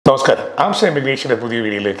നമസ്കാരം. ആംസ്റ്റർ ഇമിഗ്രേഷൻ്റെ പുതിയ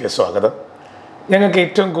വീഡിയോയിലേക്ക് സ്വാഗതം. ഞങ്ങൾക്ക്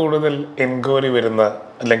ഏറ്റവും കൂടുതൽ എൻക്വയറി വരുന്ന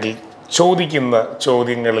അല്ലെങ്കിൽ ചോദിക്കുന്ന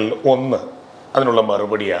ചോദ്യങ്ങളിൽ ഒന്ന് അതിനുള്ള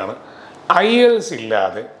മറുപടിയാണ് IELTS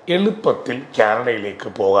ഇല്ലാതെ എളുപ്പത്തിൽ കാനഡയിലേക്ക്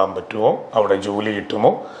പോകാൻ പറ്റുമോ, അവിടെ ജോലി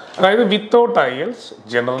കിട്ടുമോ? അതായത് വിത്തൗട്ട് IELTS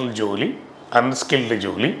ജനറൽ ജോലി, അൺസ്കിൽഡ്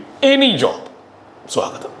ജോലി, എനി ജോബ്.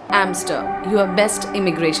 സ്വാഗതം. Amster, your best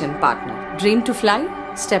immigration partner. Dream to fly?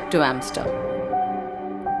 Step to Amster.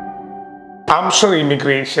 ആംസ്റ്റർ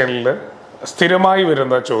ഇമിഗ്രേഷനിൽ സ്ഥിരമായി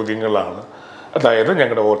വരുന്ന ചോദ്യങ്ങളാണ്. അതായത്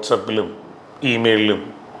ഞങ്ങളുടെ വാട്സപ്പിലും ഇമെയിലിലും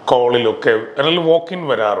കോളിലൊക്കെ അല്ലെങ്കിൽ വോക്കിൻ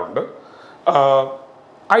വരാറുണ്ട്.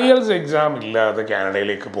 IELTS എക്സാം ഇല്ലാതെ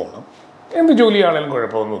കാനഡയിലേക്ക് പോകണം, എന്ത് ജോലിയാണെങ്കിലും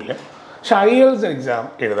കുഴപ്പമൊന്നുമില്ല, പക്ഷെ IELTS എക്സാം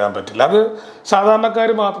എഴുതാൻ പറ്റില്ല. അത്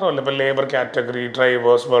സാധാരണക്കാർ മാത്രമല്ല, ഇപ്പോൾ ലേബർ കാറ്റഗറി,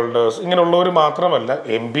 ഡ്രൈവേഴ്സ്, വെൽഡേഴ്സ് ഇങ്ങനെയുള്ളവർ മാത്രമല്ല,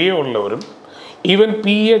 MBA ഉള്ളവരും ഈവൻ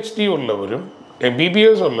PhD ഉള്ളവരും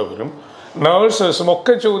MBBS ഉള്ളവരും നേഴ്സസും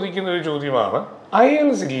ഒക്കെ ചോദിക്കുന്ന ഒരു ചോദ്യമാണ്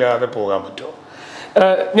IELTS ഇല്ലാതെ പോകാൻ പറ്റുമോ?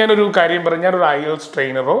 ഞാനൊരു കാര്യം പറയാം, ഞാനൊരു IELTS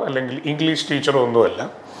ട്രെയിനറോ അല്ലെങ്കിൽ ഇംഗ്ലീഷ് ടീച്ചറോ ഒന്നുമല്ല.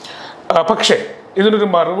 പക്ഷേ ഇതിനൊരു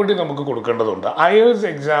മറുപടി നമുക്ക് കൊടുക്കേണ്ടതുണ്ട്. IELTS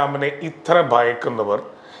എക്സാമിനെ ഇത്ര ഭയക്കുന്നവർ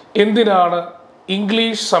എന്തിനാണ്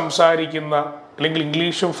ഇംഗ്ലീഷ് സംസാരിക്കുന്ന അല്ലെങ്കിൽ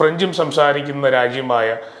ഇംഗ്ലീഷും ഫ്രഞ്ചും സംസാരിക്കുന്ന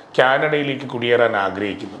രാജ്യമായ കാനഡയിലേക്ക് കുടിയേറാൻ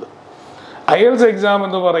ആഗ്രഹിക്കുന്നത്? IELTS എക്സാം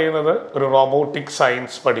എന്ന് പറയുന്നത് ഒരു റോബോട്ടിക്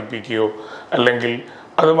സയൻസ് പഠിപ്പിക്കുകയോ അല്ലെങ്കിൽ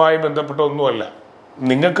അതുമായി ബന്ധപ്പെട്ട ഒന്നുമല്ല.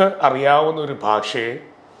 നിങ്ങൾക്ക് അറിയാവുന്ന ഒരു ഭാഷയെ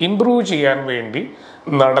ഇംപ്രൂവ് ചെയ്യാൻ വേണ്ടി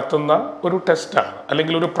നടത്തുന്ന ഒരു ടെസ്റ്റാണ്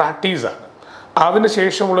അല്ലെങ്കിൽ ഒരു പ്രാക്ടീസാണ്.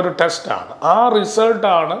 അതിനുശേഷമുള്ളൊരു ടെസ്റ്റാണ്. ആ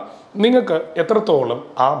റിസൾട്ടാണ് നിങ്ങൾക്ക് എത്രത്തോളം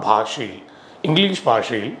ആ ഭാഷയിൽ, ഇംഗ്ലീഷ്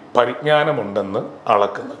ഭാഷയിൽ പരിജ്ഞാനമുണ്ടെന്ന്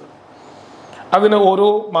അളക്കുന്നത്. അതിന്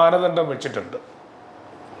ഓരോ മാനദണ്ഡം വെച്ചിട്ടുണ്ട്.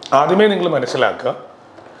 ആദ്യമേ നിങ്ങൾ മനസ്സിലാക്കുക,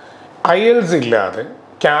 IELTS ഇല്ലാതെ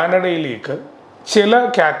കാനഡയിലേക്ക് ചില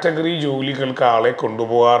കാറ്റഗറി ജോലികൾക്ക് ആളെ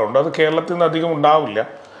കൊണ്ടുപോകാറുണ്ട്. അത് കേരളത്തിൽ നിന്ന് അധികം ഉണ്ടാവില്ല.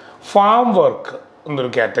 ഫാം വർക്ക് എന്നൊരു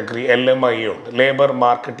കാറ്റഗറി LMIA ഉണ്ട്, labour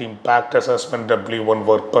market impact assessment W1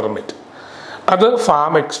 work permit. അത്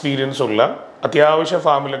ഫാം എക്സ്പീരിയൻസ് ഉള്ള, അത്യാവശ്യം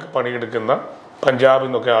ഫാമിലൊക്കെ പണിയെടുക്കുന്ന പഞ്ചാബിൽ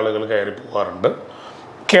നിന്നൊക്കെ ആളുകൾ കയറി പോകാറുണ്ട്.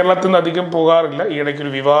 കേരളത്തിൽ നിന്ന് അധികം പോകാറില്ല. ഈയിടയ്ക്ക്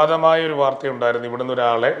ഒരു വിവാദമായ ഒരു വാർത്തയുണ്ടായിരുന്നു. ഇവിടെ നിന്ന്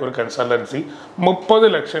ഒരാളെ ഒരു കൺസൾട്ടൻസി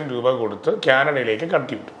 30 ലക്ഷം രൂപ കൊടുത്ത് കാനഡയിലേക്ക്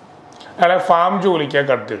കടത്തിവിട്ടു. അയാളെ ഫാം ജോലിക്കാണ്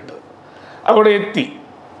കടത്തിവിട്ടത്. അവിടെ എത്തി.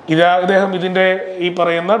 ഇദ്ദേഹം ഇതിൻ്റെ ഈ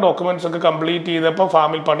പറയുന്ന ഡോക്യുമെൻറ്റ്സ് ഒക്കെ കംപ്ലീറ്റ് ചെയ്തപ്പോൾ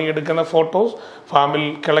ഫാമിൽ പണിയെടുക്കുന്ന ഫോട്ടോസ്, ഫാമിൽ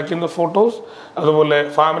കിളയ്ക്കുന്ന ഫോട്ടോസ്, അതുപോലെ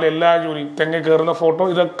ഫാമിൽ എല്ലാ ജോലി, തെങ്ങ് കയറുന്ന ഫോട്ടോ,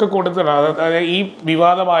 ഇതൊക്കെ കൊടുത്തിട്ടാണ്. അതായത് ഈ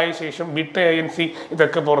വിവാദമായ ശേഷം വിട്ട ഏജൻസി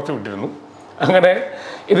ഇതൊക്കെ പുറത്തു വിട്ടിരുന്നു. അങ്ങനെ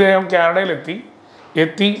ഇദ്ദേഹം കാനഡയിലെത്തി.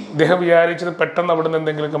 ഇദ്ദേഹം വിചാരിച്ചത് പെട്ടെന്ന് അവിടെ നിന്ന്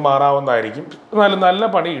എന്തെങ്കിലുമൊക്കെ മാറാവുന്നതായിരിക്കും. എന്നാലും നല്ല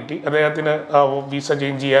പണി കിട്ടി. അദ്ദേഹത്തിന് വിസ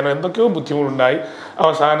ചേഞ്ച് ചെയ്യാനോ എന്തൊക്കെയോ ബുദ്ധിമുട്ടുണ്ടായി.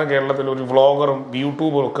 അവസാനം കേരളത്തിൽ ഒരു വ്ളോഗറും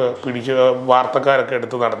യൂട്യൂബറും ഒക്കെ പിടിച്ച് വാർത്തക്കാരൊക്കെ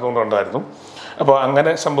എടുത്ത് നടത്തുന്നുണ്ടായിരുന്നു. അപ്പോൾ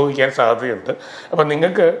അങ്ങനെ സംഭവിക്കാൻ സാധ്യതയുണ്ട്. അപ്പോൾ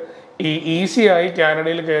നിങ്ങൾക്ക് ഈ ഈസിയായി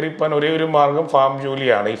കാനഡയിൽ കയറിപ്പോൻ ഒരേ ഒരു മാർഗം ഫാം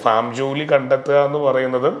ജോലിയാണ്. ഈ ഫാം ജോലി കണ്ടെത്തുക എന്ന്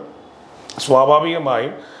പറയുന്നത്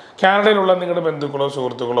സ്വാഭാവികമായും കാനഡയിലുള്ള നിങ്ങളുടെ ബന്ധുക്കളോ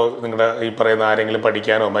സുഹൃത്തുക്കളോ നിങ്ങളുടെ ഈ പറയുന്ന ആരെങ്കിലും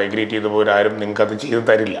പഠിക്കാനോ മൈഗ്രേറ്റ് ചെയ്ത് പോരാരും നിങ്ങൾക്കത് ചെയ്ത്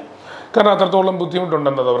തരില്ല. കാരണം അത്രത്തോളം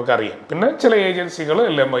ബുദ്ധിമുട്ടുണ്ടെന്നത് അവർക്കറിയാം. പിന്നെ ചില ഏജൻസികൾ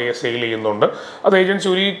LMIA സെയിൽ ചെയ്യുന്നുണ്ട്. അത് ഏജൻസി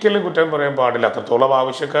ഒരിക്കലും കുറ്റം പറയാൻ പാടില്ല. അത്രത്തോളം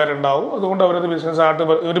ആവശ്യക്കാരുണ്ടാവും. അതുകൊണ്ട് അവരത്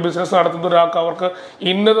ഒരു ബിസിനസ് നടത്തുന്ന ഒരാൾക്ക് അവർക്ക്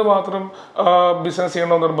ഇന്നത് മാത്രം ബിസിനസ്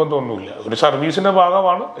ചെയ്യണമെന്ന് നിർബന്ധമൊന്നുമില്ല. ഒരു സർവീസിൻ്റെ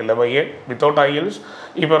ഭാഗമാണ്. LMIA വിത്തൗട്ട് IELTS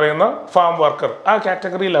ഈ പറയുന്ന ഫാം വർക്കർ ആ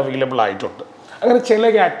കാറ്റഗറിയിൽ അവൈലബിൾ ആയിട്ടുണ്ട്. അങ്ങനെ ചില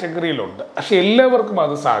കാറ്റഗറിയിലുണ്ട്. പക്ഷെ എല്ലാവർക്കും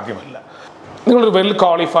അത് സാധ്യമല്ല. നിങ്ങളൊരു വെൽ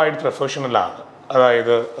ക്വാളിഫൈഡ് പ്രൊഫഷണലാണ്.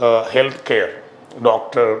 അതായത് health care,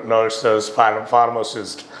 doctor, nurses,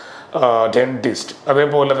 pharmacist, dentist,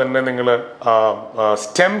 അതേപോലെ തന്നെ നിങ്ങൾ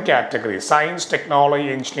STEM category, science, technology,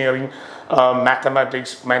 engineering,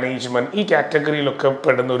 mathematics, management, ഈ കാറ്റഗറിയിലൊക്കെ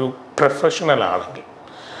പെടുന്ന ഒരു പ്രൊഫഷണൽ ആണെങ്കിൽ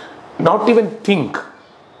നോട്ട് ഈവൻ തിങ്ക്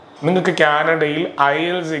നിങ്ങൾക്ക് കാനഡയിൽ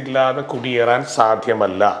IELTS ഇല്ലാതെ കുടിയേറാൻ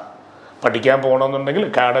സാധ്യമല്ല. പഠിക്കാൻ പോകണമെന്നുണ്ടെങ്കിൽ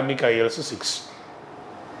അക്കാഡമിക് IELTS 6.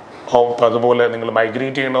 അതുപോലെ നിങ്ങൾ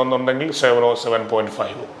മൈഗ്രേറ്റ് ചെയ്യണമെന്നുണ്ടെങ്കിൽ 7 or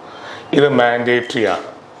 7.5. ഇത് മാൻഡേറ്ററി ആണ്.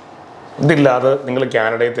 ഇതില്ലാതെ നിങ്ങൾ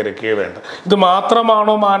കാനഡയെ തിരക്കുകയേ വേണ്ട. ഇത്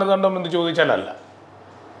മാത്രമാണോ മാനദണ്ഡം എന്ന് ചോദിച്ചാൽ അല്ല.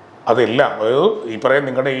 അതെല്ലാം ഈ പറയാം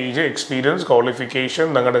നിങ്ങളുടെ ഏജ്, എക്സ്പീരിയൻസ്, ക്വാളിഫിക്കേഷൻ,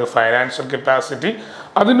 നിങ്ങളുടെ ഫൈനാൻഷ്യൽ കപ്പാസിറ്റി,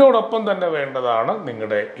 അതിനോടൊപ്പം തന്നെ വേണ്ടതാണ്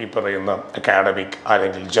നിങ്ങളുടെ ഈ പറയുന്ന അക്കാഡമിക്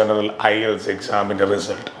അല്ലെങ്കിൽ ജനറൽ IELTS എക്സാമിൻ്റെ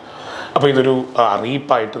റിസൾട്ട്. അപ്പോൾ ഇതൊരു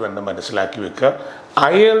അറിയിപ്പായിട്ട് തന്നെ മനസ്സിലാക്കി വെക്കുക.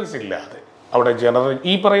 IELTS ഇല്ലാതെ അവിടെ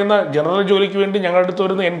ഈ പറയുന്ന ജനറൽ ജോലിക്ക് വേണ്ടി ഞങ്ങളുടെ അടുത്ത്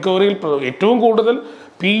വരുന്ന എൻക്വയറിയിൽ ഏറ്റവും കൂടുതൽ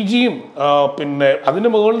PGയും പിന്നെ അതിന്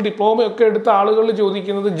മുകളിൽ ഡിപ്ലോമയൊക്കെ എടുത്ത ആളുകൾ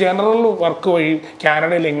ചോദിക്കുന്നത് ജനറൽ വർക്ക് വഴി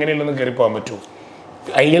കാനഡയിൽ എങ്ങനെയുള്ളതെന്ന് കയറി പോകാൻ പറ്റുമോ?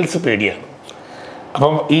 IELTS പേടിയാണ്.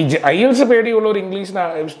 അപ്പം ഈ IELTS പേടിയുള്ളവർ ഇംഗ്ലീഷ്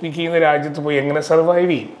സ്പീക്ക് ചെയ്യുന്ന രാജ്യത്ത് പോയി എങ്ങനെ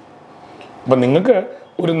സർവൈവ് ചെയ്യും? അപ്പം നിങ്ങൾക്ക്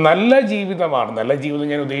ഒരു നല്ല ജീവിതമാണ്. നല്ല ജീവിതം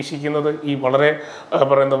ഞാൻ ഉദ്ദേശിക്കുന്നത് ഈ വളരെ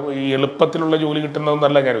പറയുന്ന ഈ എളുപ്പത്തിലുള്ള ജോലി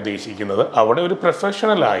കിട്ടുന്നതെന്നല്ല ഞാൻ ഉദ്ദേശിക്കുന്നത്. അവിടെ ഒരു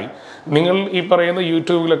പ്രൊഫഷണലായി നിങ്ങൾ ഈ പറയുന്ന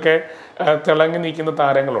യൂട്യൂബിലൊക്കെ തിളങ്ങി നിൽക്കുന്ന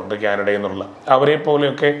താരങ്ങളുണ്ട് കാനഡയിൽ നിന്നുള്ള, അവരെ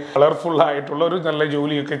പോലെയൊക്കെ കളർഫുൾ ആയിട്ടുള്ള ഒരു നല്ല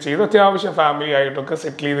ജോലിയൊക്കെ ചെയ്ത് അത്യാവശ്യം ഫാമിലി ആയിട്ടൊക്കെ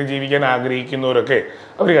സെറ്റിൽ ചെയ്ത് ജീവിക്കാൻ ആഗ്രഹിക്കുന്നവരൊക്കെ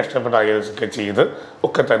അവർ കഷ്ടപ്പെട്ട IELTS ഒക്കെ ചെയ്ത്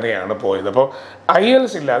ഒക്കെ തന്നെയാണ് പോയത്. അപ്പോൾ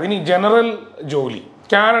IELTS ഇല്ല, അതിന് ജനറൽ ജോലി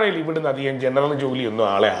കാനഡയിൽ ഇവിടുന്ന് അധികം ജനറൽ ജോലിയൊന്നും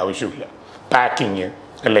ആളെ ആവശ്യമില്ല. പാക്കിങ്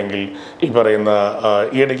അല്ലെങ്കിൽ ഈ പറയുന്ന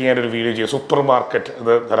ഈയിടയ്ക്ക് ഞാനൊരു വീഡിയോ ചെയ്തു, സൂപ്പർ മാർക്കറ്റ്,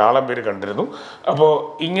 അത് ധാരാളം പേര് കണ്ടിരുന്നു. അപ്പോൾ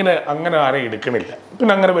അങ്ങനെ ആരെയും എടുക്കണില്ല.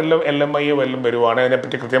 പിന്നെ അങ്ങനെ വല്ലതും LMIA വല്ലതും വരുവാണെങ്കിൽ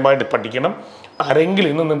അതിനെപ്പറ്റി കൃത്യമായിട്ട് പഠിക്കണം. ആരെങ്കിലും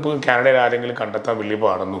ഇന്ന് നമുക്ക് കാനഡയിൽ ആരെങ്കിലും കണ്ടെത്താൻ വലിയ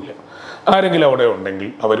പാടൊന്നുമില്ല. ആരെങ്കിലും അവിടെ ഉണ്ടെങ്കിൽ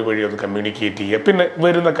അവർ വഴി ഒന്ന് കമ്മ്യൂണിക്കേറ്റ് ചെയ്യുക. പിന്നെ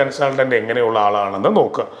വരുന്ന കൺസൾട്ടൻ്റ് എങ്ങനെയുള്ള ആളാണെന്ന്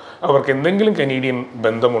നോക്കുക. അവർക്ക് എന്തെങ്കിലും കനേഡിയൻ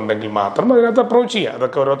ബന്ധമുണ്ടെങ്കിൽ മാത്രം അതിനകത്ത് അപ്രോച്ച് ചെയ്യുക.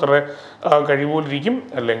 അതൊക്കെ ഓരോരുത്തരുടെ കഴിവുപോലിരിക്കും,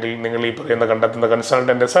 അല്ലെങ്കിൽ നിങ്ങൾ ഈ പറയുന്ന കണ്ടെത്തുന്ന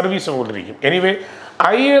കൺസൾട്ടൻ്റെ സർവീസ് പോലിരിക്കും. എനിവേ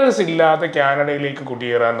IELTS ഇല്ലാതെ കാനഡയിലേക്ക്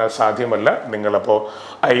കുടിയേറാൻ സാധ്യമല്ല. നിങ്ങളപ്പോൾ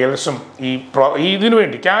IELTSും ഇതിനു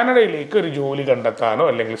വേണ്ടി കാനഡയിലേക്ക് ഒരു ജോലി കണ്ടെത്താനോ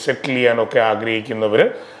അല്ലെങ്കിൽ സെറ്റിൽ ചെയ്യാനോ ഒക്കെ ആഗ്രഹിക്കുന്നവർ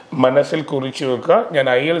മനസ്സിൽ കുറിച്ച് വെക്കുക, ഞാൻ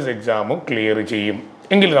IELTS എക്സാമും ക്ലിയർ ചെയ്യും,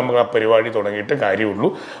 എങ്കിൽ നമുക്ക് ആ പരിപാടി തുടങ്ങിയിട്ട് കാര്യമുള്ളൂ.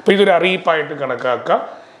 അപ്പോൾ ഇതൊരു അറിയിപ്പായിട്ട് കണക്കാക്കുക.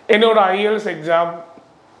 എന്നോട് IELTS എക്സാം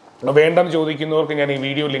വേണ്ടെന്ന് ചോദിക്കുന്നവർക്ക് ഞാൻ ഈ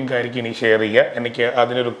വീഡിയോ ലിങ്ക് ആയിരിക്കും ഇനി ഷെയർ ചെയ്യുക. എനിക്ക്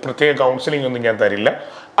അതിനൊരു പ്രത്യേക കൗൺസിലിംഗ് ഒന്നും ഞാൻ തരില്ല.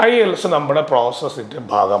 IELTS നമ്മുടെ പ്രോസസ്സിൻ്റെ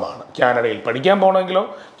ഭാഗമാണ്. കാനഡയിൽ പഠിക്കാൻ പോകണമെങ്കിലോ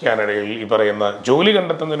കാനഡയിൽ ഈ പറയുന്ന ജോലി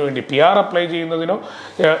കണ്ടെത്തുന്നതിന് വേണ്ടി PR അപ്ലൈ ചെയ്യുന്നതിനോ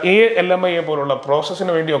LMIA പോലുള്ള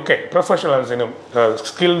പ്രോസസ്സിന് വേണ്ടിയൊക്കെ പ്രൊഫഷണൽസിനും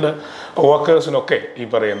സ്കിൽഡ് വർക്കേഴ്സിനൊക്കെ ഈ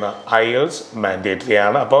പറയുന്ന IELTS മാൻഡേറ്ററി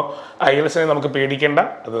ആണ്. അപ്പോൾ IELTSനെ നമുക്ക് പേടിക്കേണ്ട,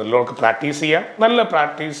 അത് നല്ലോണം പ്രാക്ടീസ് ചെയ്യാം. നല്ല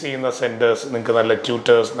പ്രാക്ടീസ് ചെയ്യുന്ന സെൻറ്റേഴ്സ്, നിങ്ങൾക്ക് നല്ല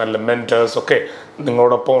ട്യൂട്ടേഴ്സ്, നല്ല മെൻറ്റേഴ്സ് ഒക്കെ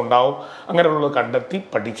നിങ്ങളോടൊപ്പം ഉണ്ടാവും. അങ്ങനെയുള്ളത് കണ്ടെത്തി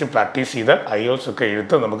പഠിച്ച് പ്രാക്ടീസ് ചെയ്ത് IELTS ഒക്കെ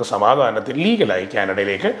എടുത്ത് നമുക്ക് സമാധാനത്തിൽ ലീഗലായി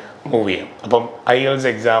കാനഡയിലേക്ക് മൂവ് ചെയ്യാം. അപ്പം IELTS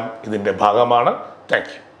എക്സാം ഇതിൻ്റെ ഭാഗമാണ്.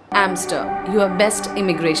 Thank you. Amster, your best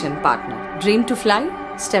immigration partner. Dream to fly?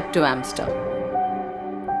 Step to Amster.